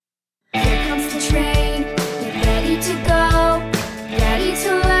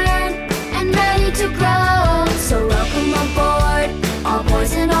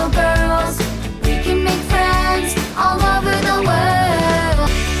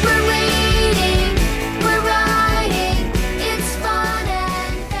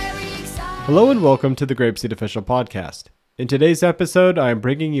Hello and welcome to the GrapeSEED Official Podcast. In today's episode, I am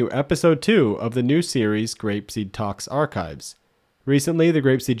bringing you episode 2 of the new series GrapeSEED Talks Archives. Recently, the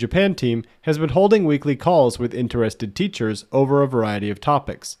GrapeSEED Japan team has been holding weekly calls with interested teachers over a variety of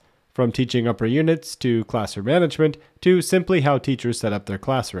topics, from teaching upper units to classroom management to simply how teachers set up their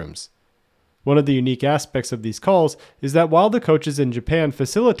classrooms. One of the unique aspects of these calls is that while the coaches in Japan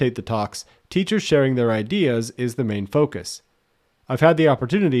facilitate the talks, teachers sharing their ideas is the main focus. I've had the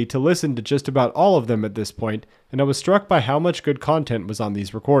opportunity to listen to just about all of them at this point, and I was struck by how much good content was on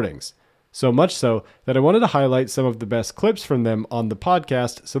these recordings. So much so that I wanted to highlight some of the best clips from them on the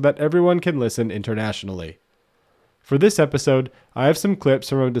podcast so that everyone can listen internationally. For this episode, I have some clips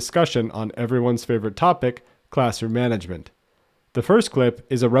from a discussion on everyone's favorite topic, classroom management. The first clip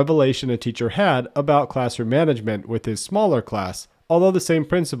is a revelation a teacher had about classroom management with his smaller class, although the same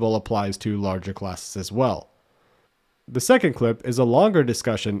principle applies to larger classes as well. The second clip is a longer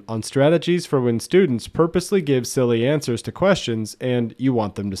discussion on strategies for when students purposely give silly answers to questions and you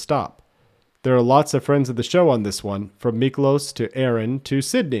want them to stop. There are lots of friends of the show on this one, from Miklos to Aaron to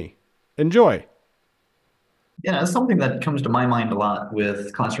Sydney. Enjoy! Yeah, it's something that comes to my mind a lot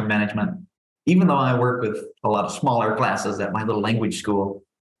with classroom management. Even though I work with a lot of smaller classes at my little language school,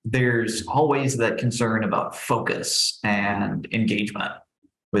 there's always that concern about focus and engagement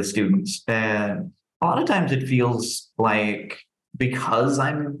with students. And a lot of times it feels like because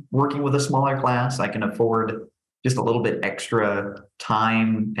I'm working with a smaller class, I can afford just a little bit extra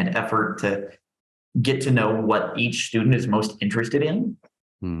time and effort to get to know what each student is most interested in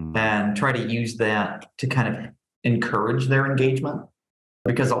and try to use that to kind of encourage their engagement.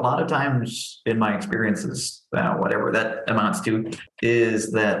 Because a lot of times in my experiences, whatever that amounts to,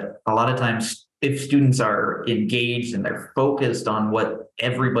 is that a lot of times if students are engaged and they're focused on what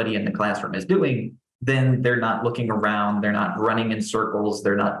everybody in the classroom is doing, then they're not looking around, they're not running in circles,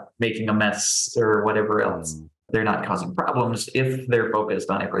 they're not making a mess or whatever else. They're not causing problems if they're focused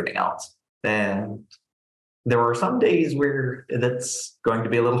on everything else. And there are some days where that's going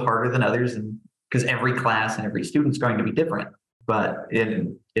to be a little harder than others, and because every class and every student's going to be different. But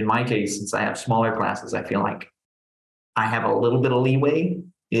in my case, since I have smaller classes, I feel like I have a little bit of leeway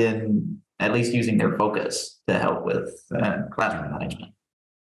in at least using their focus to help with classroom management.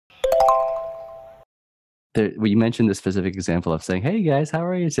 You mentioned the specific example of saying, "Hey guys, how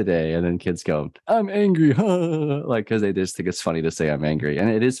are you today?" And then kids go, "I'm angry," like because they just think it's funny to say "I'm angry," and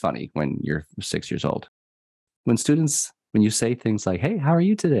it is funny when you're 6 years old. When you say things like, "Hey, how are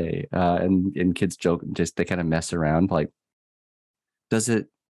you today?" and kids joke, they kind of mess around. Like, does it?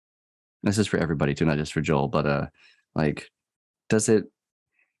 This is for everybody too, not just for Joel, but does it?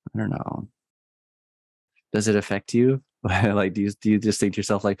 I don't know. Does it affect you? Like, do you just think to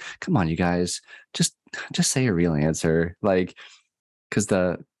yourself like, "Come on, you guys, just say a real answer," like, because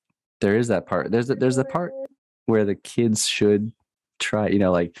there is that part. There's the part where the kids should try,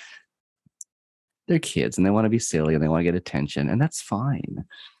 like they're kids and they want to be silly and they want to get attention, and that's fine.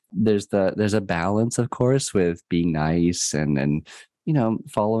 There's a balance, of course, with being nice and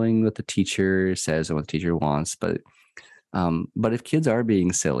following what the teacher says and what the teacher wants, but if kids are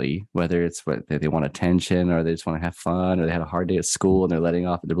being silly, whether it's what they want attention or they just want to have fun or they had a hard day at school and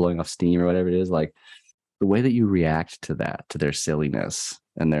they're blowing off steam or whatever it is, like the way that you react to that, to their silliness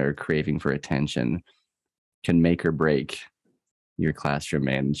and their craving for attention, can make or break your classroom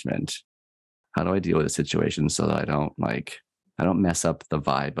management. How do I deal with a situation so that I don't mess up the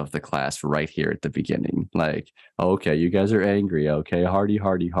vibe of the class right here at the beginning? Like, okay, you guys are angry. Okay, hardy,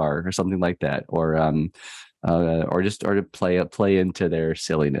 har, or something like that. Or to play into their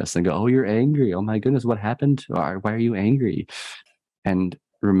silliness and go, "Oh, you're angry. Oh my goodness, what happened? Why are you angry?" And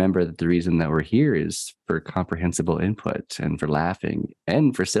remember that the reason that we're here is for comprehensible input and for laughing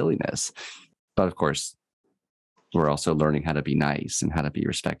and for silliness. But of course, we're also learning how to be nice and how to be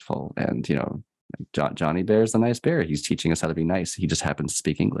respectful. And Johnny Bear's the nice bear. He's teaching us how to be nice. He just happens to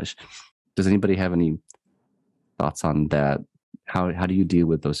speak English. Does anybody have any thoughts on that? How do you deal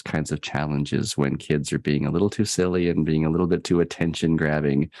with those kinds of challenges when kids are being a little too silly and being a little bit too attention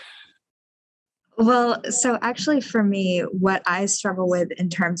grabbing? Well, so actually for me, what I struggle with in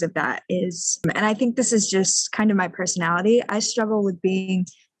terms of that is, and I think this is just kind of my personality, I struggle with being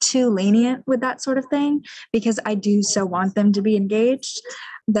too lenient with that sort of thing because I do so want them to be engaged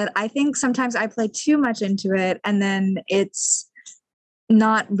that I think sometimes I play too much into it and then it's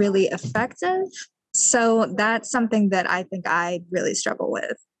not really effective. So that's something that I think I really struggle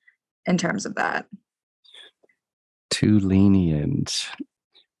with in terms of that. Too lenient.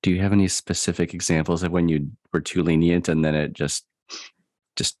 Do you have any specific examples of when you were too lenient and then it just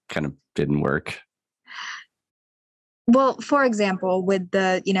kind of didn't work? Well, for example, with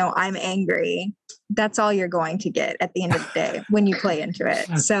the, I'm angry, that's all you're going to get at the end of the day when you play into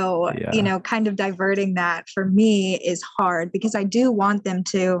it. So, Yeah. kind of diverting that for me is hard because I do want them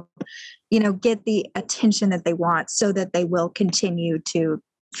to, get the attention that they want so that they will continue to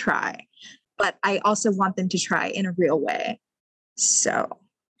try. But I also want them to try in a real way. So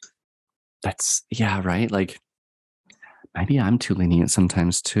That's, yeah, right. Like maybe I'm too lenient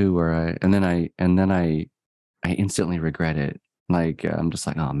sometimes too, where I instantly regret it. Like I'm just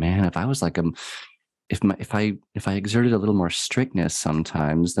like, oh man, if I was like if I exerted a little more strictness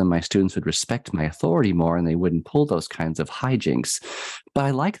sometimes, then my students would respect my authority more and they wouldn't pull those kinds of hijinks. But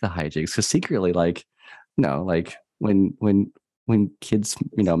I like the hijinks because secretly, like, like when kids,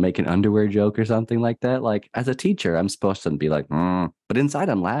 make an underwear joke or something like that, like as a teacher, I'm supposed to be like, but inside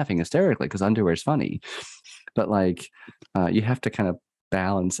I'm laughing hysterically because underwear is funny. But like, you have to kind of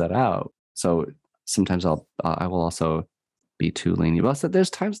balance that out. So sometimes I will also be too lenient. Well, so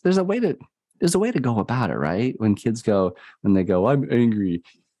there's a way to go about it, right? When they go, I'm angry.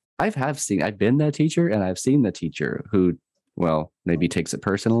 I've been that teacher and I've seen the teacher who, well, maybe takes it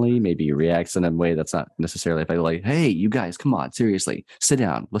personally, maybe reacts in a way that's not necessarily, if I like, hey, you guys, come on, seriously, sit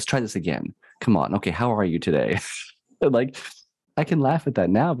down. Let's try this again. Come on. Okay. How are you today? Like, I can laugh at that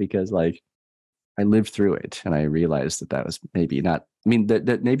now because like I lived through it and I realized that was maybe not, I mean,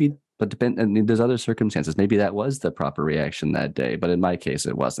 that maybe, but I mean, there's other circumstances. Maybe that was the proper reaction that day, but in my case,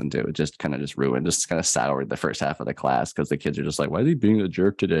 it wasn't. It just kind of ruined, just kind of soured the first half of the class because the kids are just like, why is he being a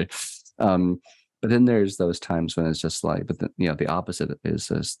jerk today? But then there's those times when it's just like, but the opposite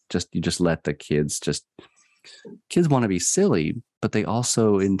is just you just let the kids want to be silly, but they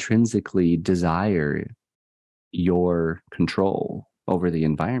also intrinsically desire your control over the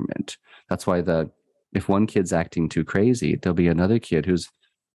environment. That's why if one kid's acting too crazy, there'll be another kid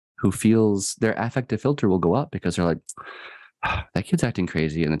who feels their affective filter will go up because they're like, that kid's acting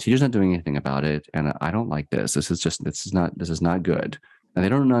crazy and the teacher's not doing anything about it. And I don't like this. This is not good. And they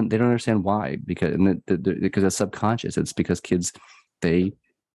don't understand why, because it's subconscious. It's because kids, they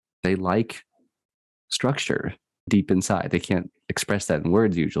like structure deep inside. They can't express that in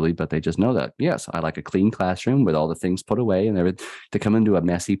words usually, but they just know that, yes, I like a clean classroom with all the things put away and everything. To come into a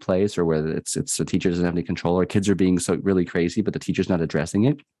messy place or where it's the teacher doesn't have any control or kids are being so really crazy, but the teacher's not addressing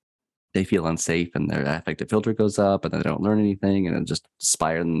it. They feel unsafe and their affective filter goes up and then they don't learn anything and it just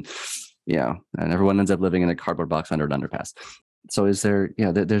spirals and everyone ends up living in a cardboard box under an underpass. So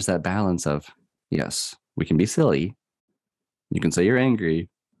there's that balance of, yes, we can be silly. You can say you're angry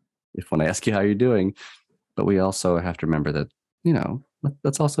when I ask you how you're doing, but we also have to remember that,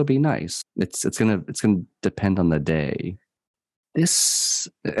 let's also be nice. It's gonna depend on the day.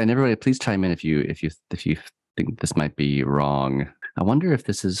 And everybody, please chime in if you think this might be wrong. I wonder if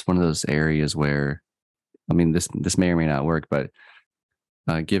this is one of those areas where, I mean, this may or may not work, but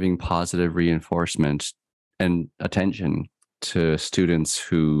giving positive reinforcement and attention to students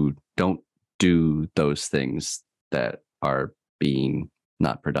who don't do those things that are being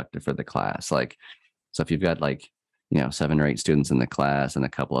not productive for the class. Like, so if you've got 7 or 8 students in the class and a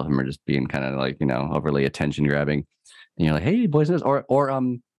couple of them are just being kind of overly attention grabbing and you're like, hey boys and girls, or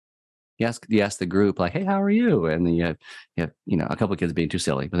you ask the group like, hey, how are you? And then you have a couple of kids being too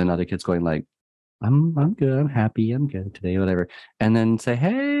silly, but then other kids going like, I'm good, I'm happy, I'm good today, whatever. And then say,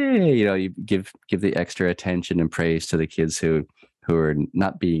 hey, you give the extra attention and praise to the kids who are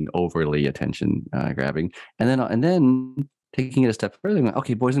not being overly attention grabbing. And then taking it a step further,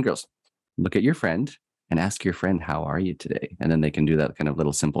 okay, boys and girls, look at your friend and ask your friend, how are you today? And then they can do that kind of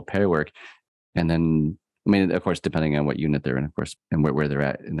little simple pair work. And then, I mean, of course, depending on what unit they're in, of course, and where they're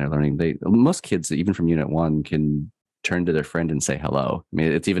at in their learning, most kids, even from unit 1, can turn to their friend and say hello. I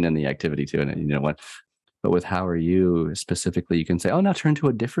mean, it's even in the activity too. And but with how are you specifically, you can say, oh, now turn to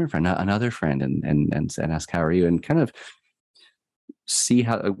a different friend, another friend, and ask how are you, and kind of see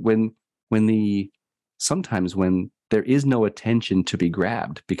how sometimes when there is no attention to be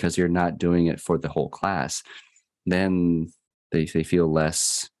grabbed because you're not doing it for the whole class, then they feel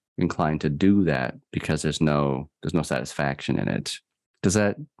less inclined to do that because there's no satisfaction in it. Does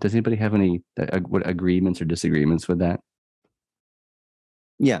anybody have any agreements or disagreements with that?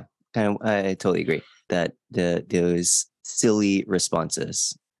 Yeah, I totally agree that those silly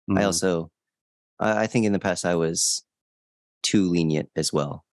responses. Mm. I think in the past I was too lenient as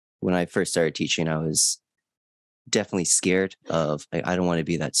well. When I first started teaching, I was definitely scared of, I don't want to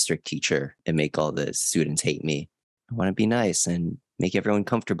be that strict teacher and make all the students hate me. I want to be nice and make everyone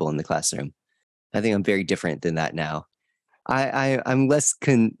comfortable in the classroom. I think I'm very different than that now. I'm less I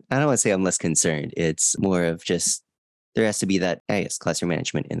don't want to say I'm less concerned. It's more of just there has to be that, classroom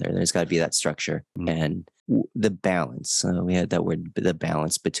management in there. There's got to be that structure. And the balance. We had that word, the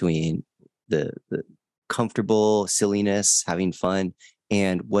balance between the comfortable silliness, having fun,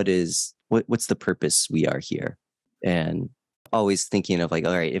 and what's the purpose we are here. And always thinking of like,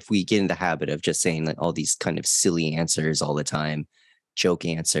 all right, if we get in the habit of just saying like all these kind of silly answers all the time, joke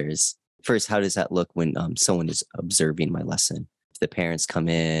answers, first, how does that look when someone is observing my lesson? If the parents come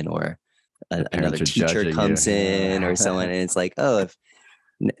in, or another teacher comes in, or someone, and it's like, oh, if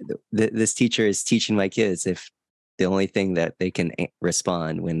this teacher is teaching my kids, if the only thing that they can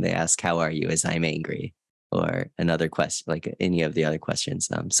respond when they ask, how are you, is I'm angry, or another question, like any of the other questions,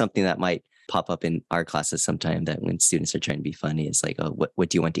 something that might pop up in our classes sometime, that when students are trying to be funny, is like, oh, what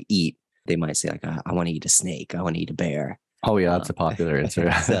do you want to eat? They might say like, I want to eat a snake. I want to eat a bear. Oh yeah, that's a popular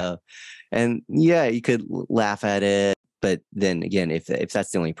answer. So, and yeah, you could laugh at it, but then again, if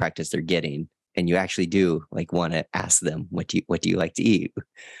that's the only practice they're getting, and you actually do like want to ask them, what do you like to eat?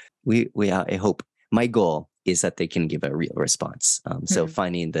 I hope, my goal is that they can give a real response. So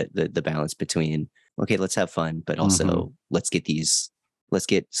finding the balance between, okay, let's have fun, but also let's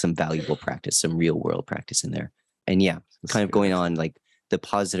get some valuable practice, some real world practice in there. And yeah, kind of going on like the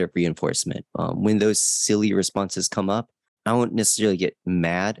positive reinforcement. When those silly responses come up, I won't necessarily get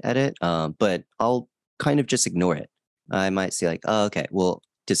mad at it, but I'll kind of just ignore it. I might say like, oh, okay, well,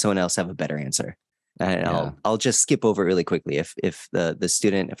 does someone else have a better answer? And I'll just skip over it really quickly. If the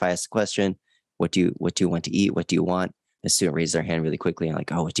student, if I ask the question, what do you want to eat? What do you want? The student raises their hand really quickly. And I'm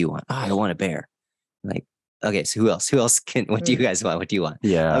like, oh, what do you want? Oh, I want a bear. I'm like, okay, so who else can, what do you guys want? What do you want?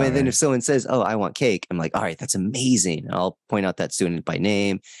 Yeah. I mean, then if someone says, oh, I want cake, I'm like, all right, that's amazing. And I'll point out that student by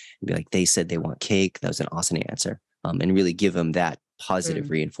name and be like, they said they want cake. That was an awesome answer. And really give them that positive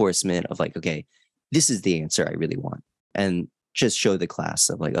reinforcement of like, okay, this is the answer I really want. And just show the class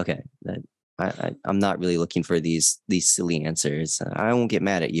of like, okay, that I'm not really looking for these silly answers. I won't get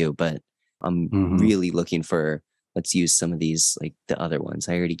mad at you, but I'm really looking for, let's use some of these, like the other ones.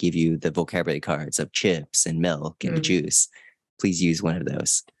 I already gave you the vocabulary cards of chips and milk and juice. Please use one of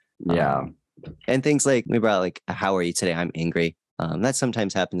those. Yeah. And things like, we brought like, how are you today? I'm angry. That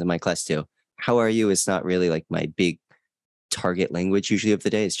sometimes happens in my class too. How are you is not really like my big target language usually of the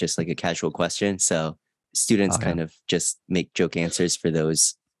day. It's just like a casual question. So students kind of just make joke answers for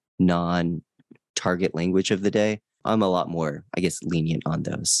those non-target language of the day. I'm a lot more, I guess, lenient on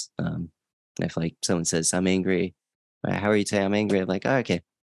those. If like someone says, I'm angry, how are you today? I'm angry. I'm like, oh, okay,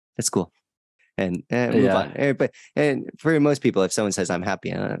 that's cool. And move on. And for most people, if someone says I'm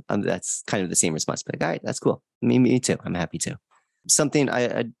happy, that's kind of the same response. Like, all right, that's cool. Me too. I'm happy too. Something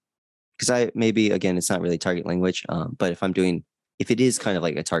because maybe, again, it's not really target language. But if it is kind of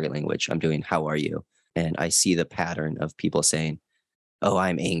like a target language, I'm doing, how are you? And I see the pattern of people saying, oh,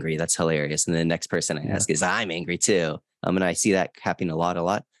 I'm angry. That's hilarious. And the next person I ask is, I'm angry too. And I see that happening a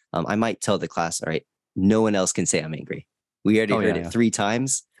lot. I might tell the class, all right, no one else can say I'm angry. We already heard it 3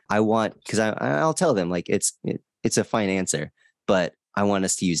 times. Because I'll tell them like it's a fine answer, but I want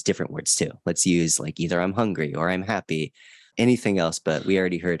us to use different words too. Let's use like either I'm hungry or I'm happy, anything else. But we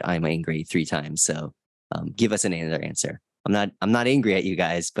already heard I'm angry 3 times. So give us another answer. I'm not angry at you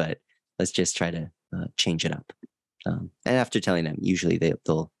guys, but let's just try to change it up. And after telling them, usually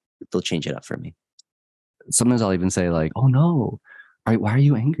they'll change it up for me. Sometimes I'll even say like, oh no, all right, why are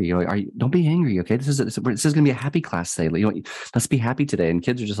you angry? Don't be angry. Okay. This is going to be a happy class today. Let's be happy today. And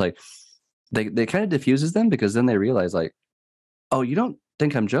kids are just like, they kind of diffuses them, because then they realize like, oh, you don't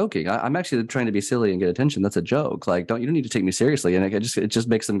think I'm joking. I'm actually trying to be silly and get attention. That's a joke. Like, you don't need to take me seriously. And it just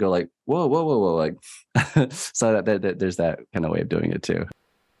makes them go like, whoa. Like, so that there's that kind of way of doing it too.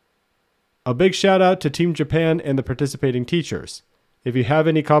 A big shout out to Team Japan and the participating teachers. If you have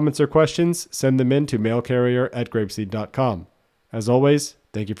any comments or questions, send them in to mailcarrier@grapeseed.com. As always,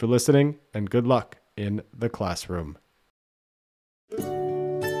 thank you for listening and good luck in the classroom.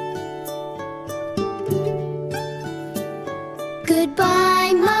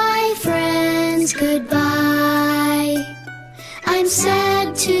 Goodbye, my friends, goodbye. I'm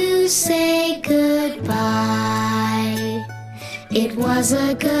sad to say goodbye. It was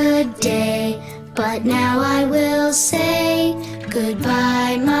a good day, but now I will say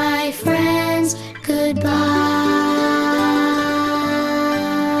goodbye, my friends, goodbye.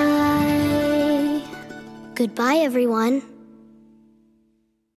 Goodbye, everyone.